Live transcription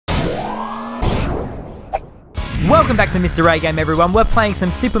Welcome back to mr-agame, everyone. We're playing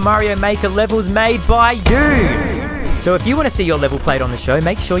some Super Mario Maker levels made by you. So if you want to see your level played on the show,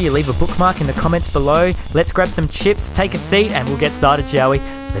 make sure you leave a bookmark in the comments below. Let's grab some chips, take a seat, and we'll get started, shall we?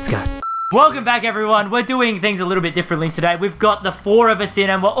 Let's go. Welcome back, everyone. We're doing things a little bit differently today. We've got the 4 of us in,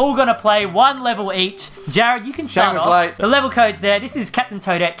 and we're all going to play 1 level each. Jared, you can start off. Late. The level code's there. This is Captain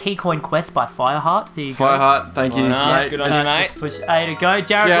Toadette Key Coin Quest by Fireheart. There you go. Fireheart, thank you. Good on you, mate. Just push A to go.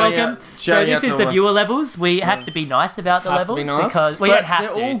 Jared, welcome. So this is the viewer levels. We have to be nice about the levels because we don't have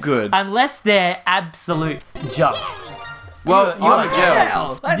to. They're all good. Unless they're absolute junk. Well,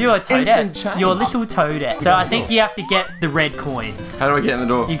 You're a Toadette. You're a little Toadette. So I think you have to get the red coins. How do I get in the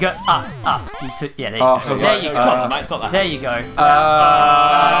door? You go up. Yeah, there you go. There you go. Mate, it's not that. There you go.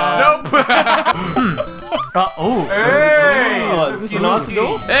 Nope. Hey! Is this a nice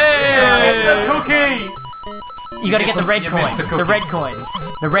door? Hey! It's the cookie! You gotta get the red coins. The red coins.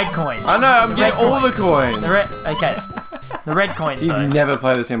 The red coins. I know, I'm getting all the coins. Okay. The red coins, though. You've never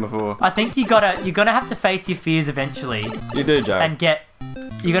played this game before. I think you're gonna have to face your fears eventually. You do, Joe. And you're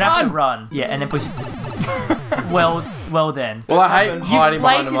gonna have to run. Yeah, and then push. well then. Well, I hate hiding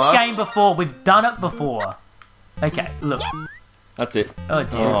behind You've played this game before. We've done it before. Okay, look. That's it. Oh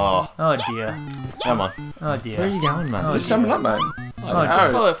dear. Oh dear. Come on. Oh dear. Where are you going, man? Just jumping up, mate. Just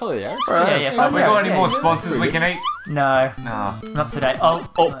follow the arrows. Yeah, follow Have we got any more sponsors we can eat? No. No. Not today. Oh.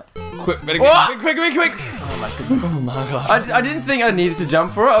 Quick, better get quick. Oh my goodness. Oh my gosh. I didn't think I needed to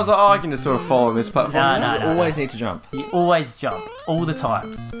jump for it. I was like, oh, I can just sort of follow this platform. No. You always need to jump. You always jump. All the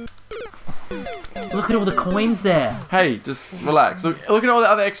time. Look at all the coins there. Hey, just relax. Look at all the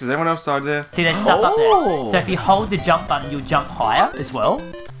other extras. Everyone else side there. See, there's stuff up there. So if you hold the jump button, you'll jump higher as well.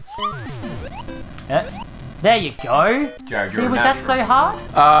 Yeah. There you go. Jared, see, was that so hard?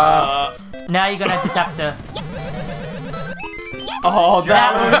 Now you're gonna just have to. Oh,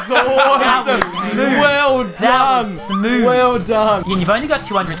 that was awesome! Well done! That was smooth. Well done! And you've only got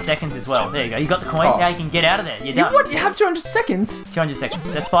 200 seconds as well. There you go. You got the coin. Now you can get out of there. You're done. What? You have 200 seconds? 200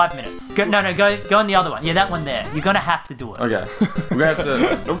 seconds. That's 5 minutes. Go on the other one. Yeah, that one there. You're gonna have to do it. Okay. We're gonna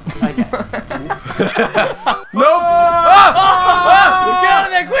have to. Okay. Nope! Get out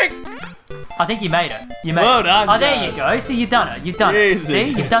of there, quick! I think you made it. You made it. Well done, Oh, there you go. See, you've done it. You've done it. Easy. See,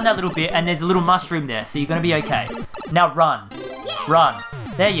 you've done that little bit, and there's a little mushroom there, so you're gonna be okay. Now run. Run.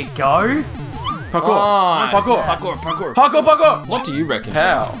 There you go. Parkour. Nice. Parkour. What do you reckon?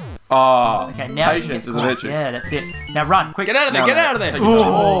 How? Oh. Okay, now Patience is a virtue. Yeah, that's it. Now run, quick. Get out of there! No, get no. out of there! Take your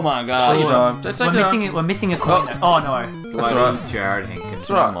time. Oh my god! Take your time. Just take your time. We're missing a coin. Oh no. That's alright. Jared Hinkins. That's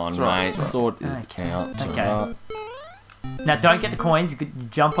right. Come on, That's right. mate. That's right. Sort it Okay. out. Okay. Now don't get the coins. You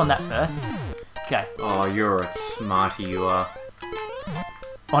could jump on that first. Okay. Oh, you're a smarty, you are.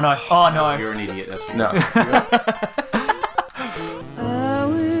 Oh no. Oh no. You're an idiot, that's No. I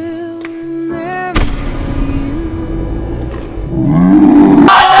will remember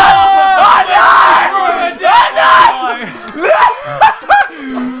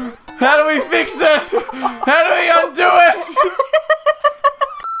How do we fix it? How do we undo it?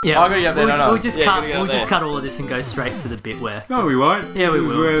 Yeah. I'm gonna get there. We'll just Yeah, cut. gotta get We'll up just there. cut all of this and go straight to the bit where. No, we won't. Yeah, we This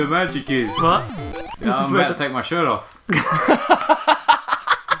is will. where the magic is. What? This I'm is where about to take my shirt off.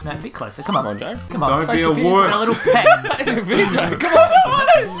 No, a bit closer. Come on. Come on, Joe. Come on. Don't be a Sophie's A wuss. little peck. Come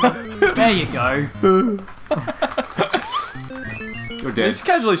on! There you go. You're dead. Just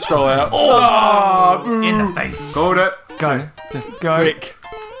casually stroll out. Oh, in the face. Called it. Go. Go. Quick.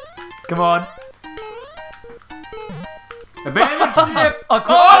 Come on. Abandoned ship. Oh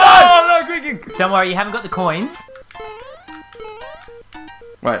no, quick! Don't worry, you haven't got the coins.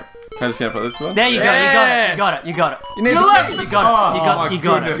 Wait. Can I just get up this one? There you go. You got it. You got it. You need You got it. You got Oh, it. You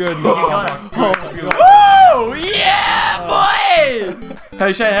got it. goodness. You got it. Oh yeah, boy!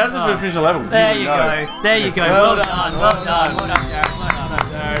 Hey Shane, how does it finish a level? There you go. There you go. Well done. Well done. Well done, Jared. Well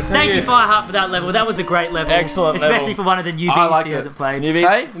done. Thank you, Fireheart, for that level. That was a great level. Excellent Especially level. for one of the I newbies liked who it. hasn't played. Newbies.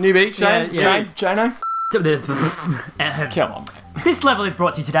 Hey, newbie, Shane. Yeah. Jono? Come on, mate. This level is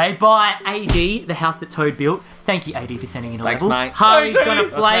brought to you today by AD, the house that Toad built. Thank you, AD, for sending in a Thanks, level. mate. Harley's Thanks, going to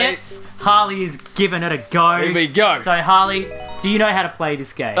AD. play That's it. Harley is giving it a go. Here we go. So, Harley, do you know how to play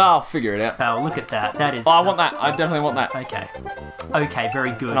this game? I'll figure it out. Oh, look at that. That is... Oh, I want that. I definitely want that. Okay. Okay,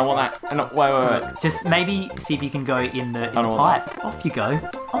 very good. And I want that. And wait. Just maybe see if you can go in the don't want pipe. Off you go.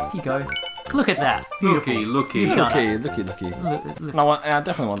 Off you go. Look at that. Beautiful. Looky. You've done it. Looky. Look. And I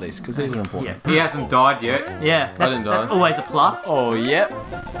definitely want these because these are important. Yeah. He hasn't died yet. Yeah, didn't die. that's always a plus. Oh, yep.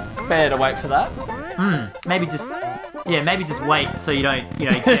 Better wait for that. Maybe just wait so you don't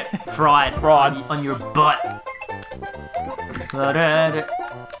get fried on your butt.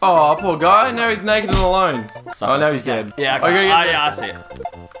 Oh, poor guy. Now he's naked and alone. So, Oh, now he's dead. Yeah, I gotta get I see it.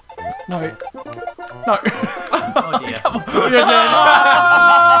 No. No. Oh dear. That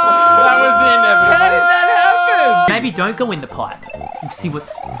was inevitable. How did that happen? Maybe don't go in the pipe. See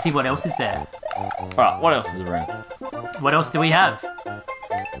what else is there. Alright, what else is around? What else do we have?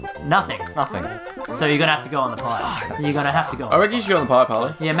 Nothing. Nothing. So you're gonna have to go on the pipe. You're gonna have to go on I the reckon you should go on the pipe,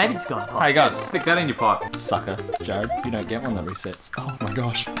 Harley. Yeah, maybe just go on the pipe. Hey guys. Stick that in your pipe. Sucker. Jared, you don't get one that resets. Oh my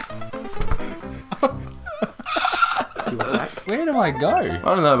gosh. Where do I go? I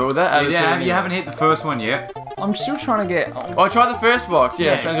don't know, but with that attitude... Yeah, you haven't hit the first one yet. I'm still trying to get... Oh, try the first box.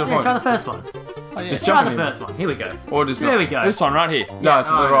 Yeah, Yeah, Shane's got a yeah, point. try the first one. Oh, yeah. Just Try jump the in. first one. Here we go. Or just There not. we go. This one right here. No, to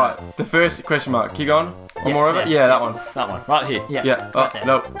the Oh, right. The first question mark. Keep going. One Yeah, more over? yeah. Yeah, that one. That one. Right here. Yeah. Yeah. Right there.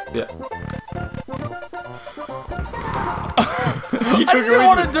 No. Yeah. You I took it didn't with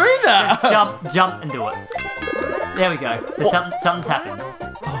want you. to do that. Jump and do it. There we go. So something's happened.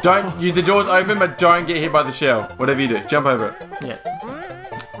 The door's open, but don't get hit by the shell. Whatever you do, jump over it. Yeah.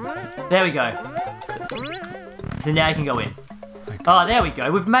 There we go. So now you can go in. Oh, there we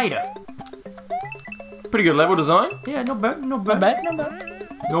go. We've made it. Pretty good level design. Yeah, not bad. Not Not bad. bad, not bad.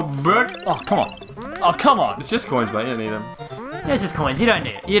 Your bird. Oh, come on. Oh, come on. It's just coins, mate. You don't need them. Yeah, it's just coins. You don't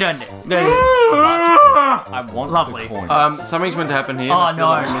need it. You don't need it. No. I want Lovely. the coins. Something's meant to happen here. Oh I feel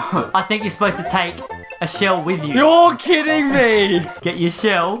like I missed no. it. I think you're supposed to take a shell with you. You're kidding me. Get your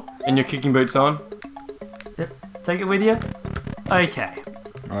shell. And your kicking boots on. Take it with you. Okay.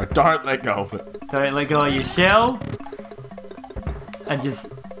 Alright, don't let go of it. Don't let go of your shell. And just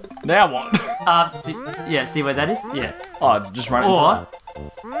Now what? see where that is? Yeah. Oh, just run into Or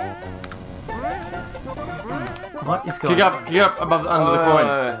that. what is going Kick on? up above, under the coin.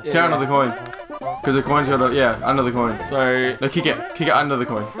 yeah, Kick under the coin. Because the coin's got to, under the coin. So, No, kick it under the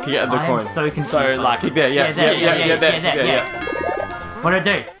coin. Kick it at the I coin. am so confused. So, by like, this. Kick there, yeah, there, there. What did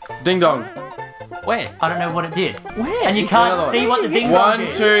I do? Ding dong. where? I don't know what it did. Where? And you another can't one. see what the ding dong 1,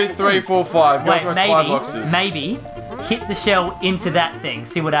 did. 2, 3, 4, 5. Go Wait, across 5 boxes. maybe hit the shell into that thing.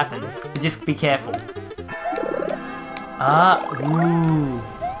 See what happens. Just be careful. Ooh.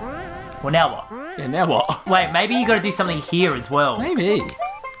 Well, now what? Yeah, now what? Wait, maybe you got to do something here as well. Maybe.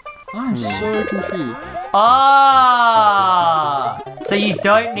 I'm so confused. So you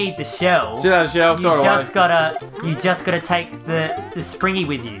don't need the shell. See that shell? You Throw it away. just gotta take the springy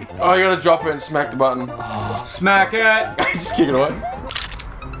with you. Oh, you gotta drop it and smack the button. Smack it. Just kick it away.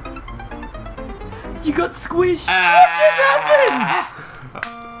 You got squished. What just happened?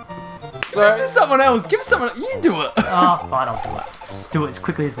 So, This is someone else. Give someone. You do it. Oh, fine, I'll do it. Do it as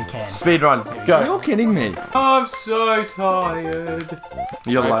quickly as we can. speed run. Go. You're kidding me. I'm so tired.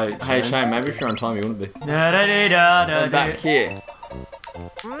 You're late. Hey, Shane, maybe if you're on time, you wouldn't be. Da-da-da-da-da-da. And back here.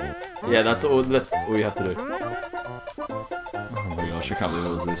 Yeah, that's all you have to do. Oh my gosh, I can't believe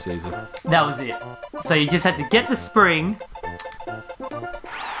it was this easy. That was it. So you just had to get the spring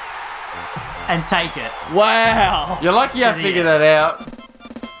and take it. Wow! You're lucky I the figured that out.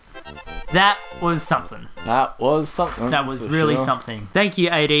 That was something. That was something. That was for really sure. something. Thank you,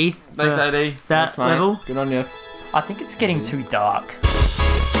 AD. Thanks, for AD. That Thanks, mate. level. Good on you. I think it's getting too dark.